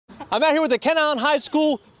I'm out here with the Kenon High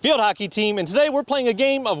School field hockey team, and today we're playing a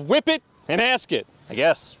game of Whip It and Ask It, I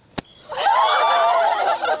guess.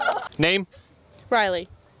 Name? Riley.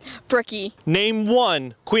 Brookie. Name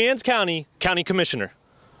one Queen Anne's County County Commissioner.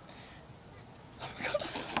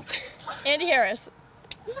 Andy Harris.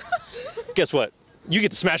 Guess what? You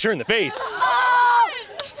get to smash her in the face. Oh!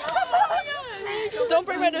 Don't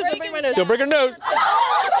break my nose, don't break my nose. Don't break her nose.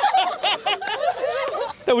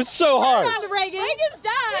 That was so hard. Reagan. Reagan's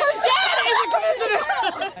dad. Her dad is a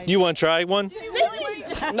commissioner. You want to try one?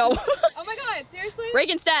 No. Oh my god, seriously?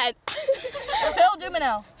 Reagan's dad. Phil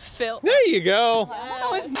Dumino. Phil. There you go.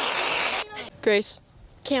 Grace.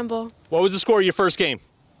 Campbell. What was the score of your first game?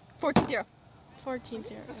 14-0.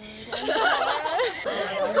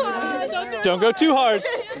 14-0. Don't go too hard.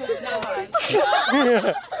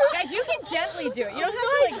 Guys, you can gently do it. You don't have to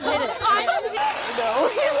like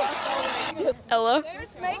hit it. Ella.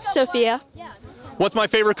 Sophia. What's my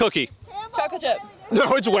favorite cookie? Chocolate chip.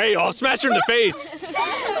 No, it's way off. Smash her in the face.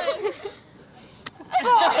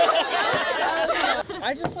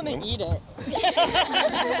 I just want to eat it.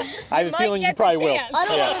 I have a feeling you probably will. I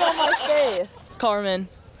don't want it on my face. Carmen.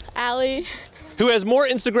 Allie. Who has more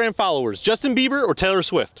Instagram followers, Justin Bieber or Taylor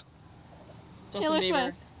Swift? Taylor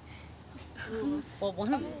Swift. Well,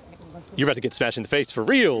 one of them. You're about to get smashed in the face for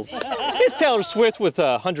reals. It's Taylor Swift with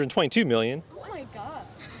 122 million. Oh my god.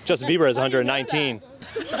 Justin Bieber has 119.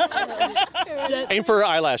 Aim for her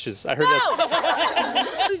eyelashes. I heard that's... Close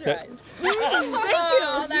your eyes. Thank you.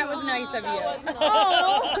 That was nice of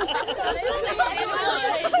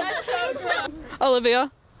you.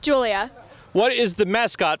 Olivia. Julia. What is the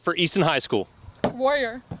mascot for Easton High School?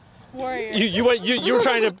 Warrior. Warrior. You were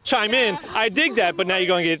trying to chime in. I dig that, but now you're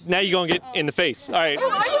gonna get in the face. All right.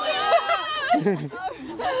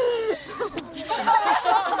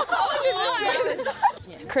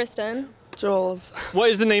 Kristen. Jules. What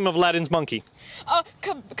is the name of Aladdin's monkey? Oh,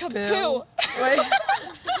 Kaboo.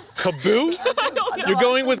 Kaboo? You're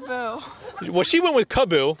going with... Well, she went with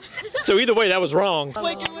Kaboo, so either way, that was wrong.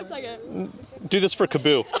 Wait, give me a second. Do this for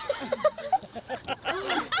Kaboo.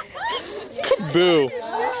 Kaboo.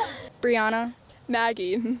 Brianna.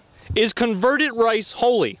 Maggie. Is converted rice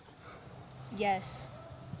holy? Yes.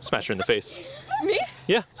 Smash her in the face. Me?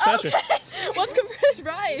 Yeah, smash her. What's converted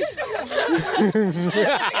rice?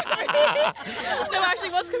 No, actually,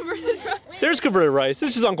 what's converted rice? There's converted rice.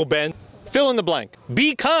 This is Uncle Ben. Fill in the blank.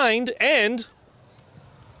 Be kind and...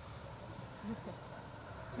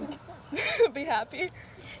 Be happy.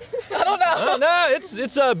 I don't know. No,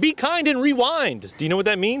 it's be kind and rewind. Do you know what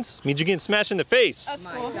that means? It means you're getting smashed in the face. That's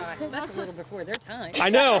cool. Gosh, that's a little before their time. I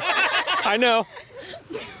know. I know.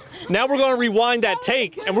 Now we're going to rewind that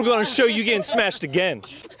take, and we're going to show you getting smashed again.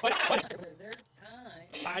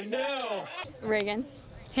 I know. Reagan.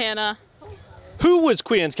 Hannah. Who was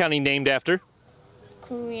Queen Anne's County named after?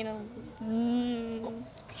 Queen.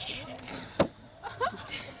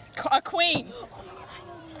 A queen.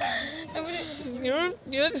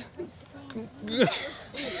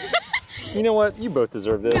 You know what? You both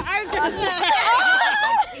deserve this. Yeah,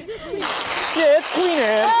 it's Queen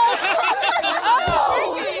Anne.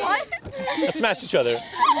 Let's smash each other.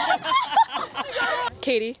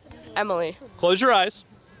 Katie. Emily. Close your eyes.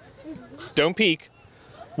 Don't peek.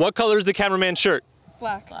 What color is the cameraman's shirt?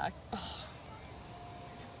 Black. Black.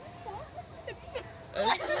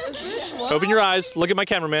 Open your eyes. Look at my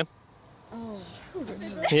cameraman.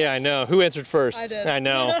 Yeah, I know. Who answered first? I did. I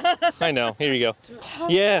know. I know. Here you go.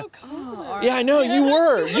 Yeah. Yeah, I know. You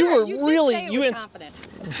were. You were really. You answered.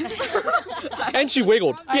 And she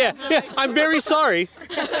wiggled. Yeah. Yeah. I'm very sorry.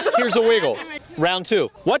 Here's a wiggle. Round 2.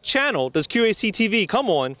 What channel does QAC TV come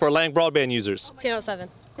on for Lang broadband users? Channel 7.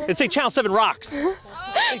 Let's say Channel 7 rocks.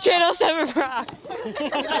 Channel 7 rocks.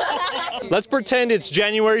 Let's pretend it's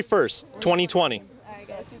January 1st, 2020.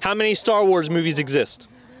 How many Star Wars movies exist?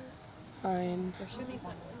 9.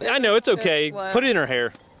 I know, it's okay. Put it in her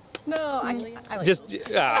hair. No, I Just,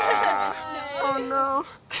 Oh no.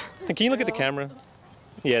 Can you look at the camera?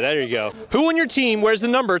 Yeah, there you go. Who on your team wears the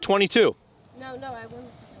number 22? No, I won.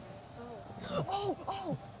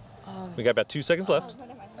 We got about 2 seconds left.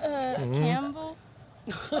 Campbell?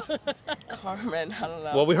 Carmen, I don't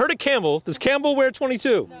know. Well, we heard of Campbell. Does Campbell wear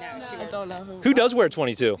 22? I don't know Who does wear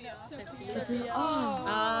 22?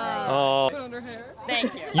 Oh.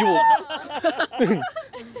 Thank you. You will.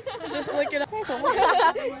 Just look it up.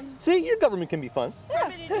 See, your government can be fun.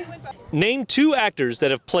 Name 2 actors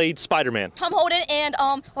that have played Spider-Man. Tom Holden and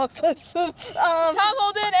Tom Holden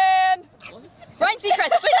and Ryan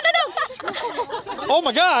Seacrest. Wait, no. Oh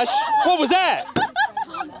my gosh! What was that?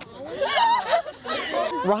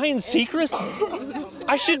 Ryan Seacrest?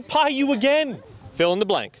 I should pie you again. Fill in the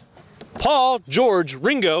blank. Paul, George,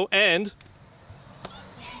 Ringo, and...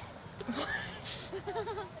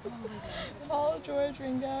 Paul, George,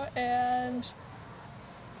 Ringo, and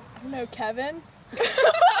I don't know, Kevin.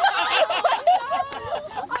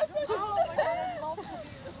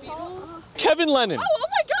 Kevin Lennon. Oh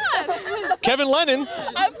my God! Kevin Lennon.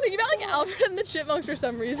 I was thinking about like Alfred and the Chipmunks for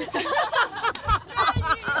some reason. Oh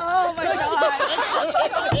my God!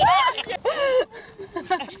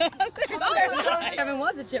 Kevin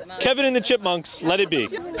was a chipmunk. Kevin and the Chipmunks, let it be.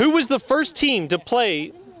 Who was the first team to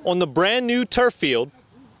play on the brand new turf field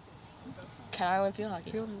Can Island Field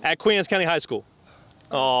Hockey? at Queen Anne's County High School?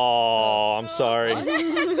 Oh, I'm sorry.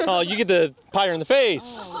 Oh, you get the pyre in the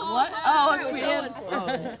face. What? Oh, Queen.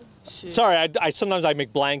 Sorry, sometimes I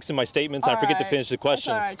make blanks in my statements and I forget to finish the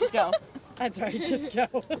question. All right, just go. That's right, just go.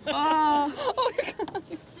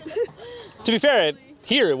 To be fair,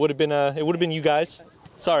 here it would have been you guys.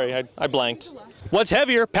 Sorry, I blanked. What's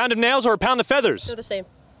heavier, pound of nails or a pound of feathers? They're the same.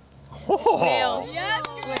 Oh. Nails.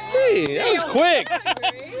 Hey, that was quick.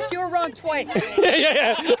 You were wrong twice.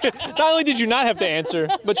 yeah. Not only did you not have to answer,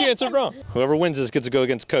 but you answered wrong. Whoever wins this gets to go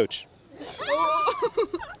against coach.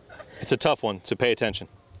 It's a tough one, so pay attention.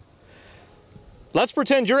 Let's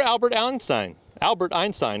pretend you're Albert Einstein,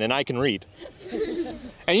 and I can read.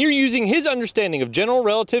 And you're using his understanding of general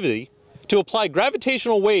relativity to apply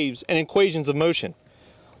gravitational waves and equations of motion.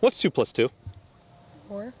 What's 2 plus 2?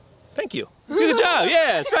 4. Thank you. Good job.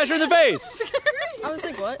 Yeah, smash her in the face. I was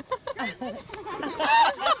like, what? I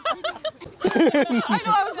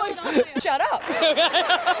know, I was like, shut up. I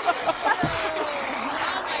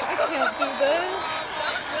can't do this.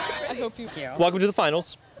 I hope you can. Welcome to the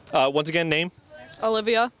finals. Once again, name,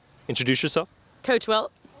 Olivia. introduce yourself. Coach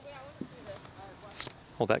Wilt.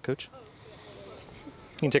 Hold that, coach.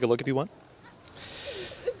 You can take a look if you want.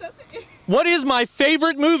 What is my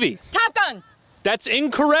favorite movie? Top Gun. That's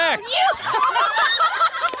incorrect.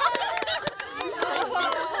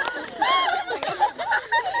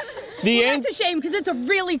 That's a shame because it's a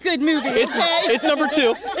really good movie. It's number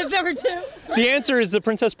 2. It's number 2. The answer is The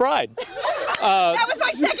Princess Bride. That was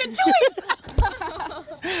my second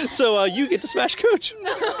choice. So you get to smash coach.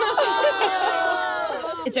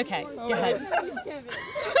 It's okay. Go ahead.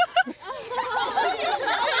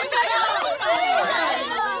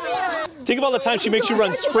 Think of all the time she makes you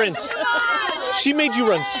run sprints. She made you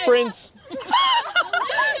run sprints.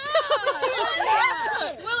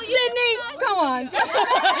 Sydney, come on.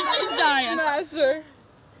 She's dying. Master.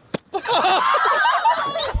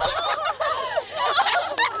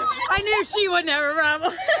 I knew she would never run.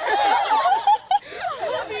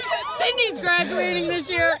 Sydney's graduating this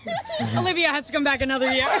year. Olivia has to come back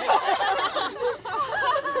another year.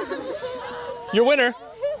 Your winner.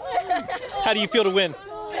 How do you feel to win?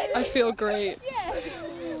 I feel great.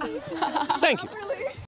 Thank you.